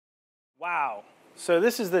Wow, so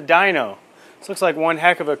this is the dyno. This looks like one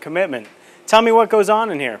heck of a commitment. Tell me what goes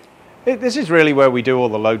on in here. This is really where we do all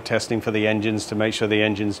the load testing for the engines to make sure the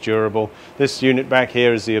engine's durable. This unit back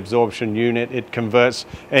here is the absorption unit. It converts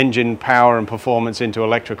engine power and performance into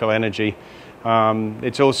electrical energy.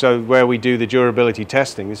 It's also where we do the durability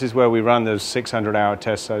testing. This is where we run those 600-hour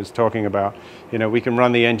tests I was talking about. You know, we can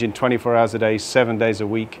run the engine 24 hours a day, 7 days a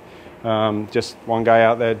week. Just one guy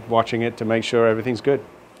out there watching it to make sure everything's good.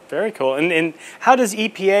 Very cool. And how does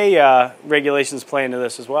EPA regulations play into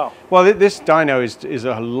this as well? Well, this dyno is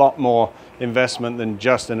a lot more investment than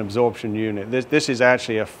just an absorption unit. This is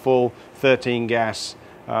actually a full 13 gas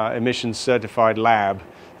emissions certified lab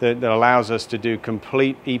that allows us to do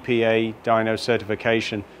complete EPA dyno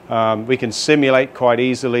certification. We can simulate quite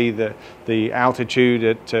easily the altitude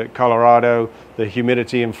at Colorado, the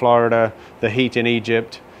humidity in Florida, the heat in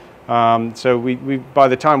Egypt. So by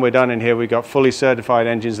the time we're done in here, we've got fully certified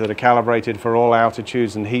engines that are calibrated for all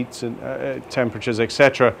altitudes and heats and temperatures,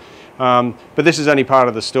 etc. But this is only part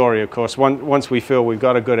of the story, of course. Once we feel we've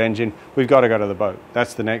got a good engine, we've got to go to the boat.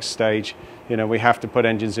 That's the next stage. You know, we have to put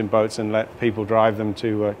engines in boats and let people drive them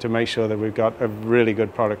to make sure that we've got a really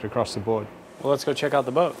good product across the board. Well, let's go check out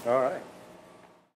the boat. All right.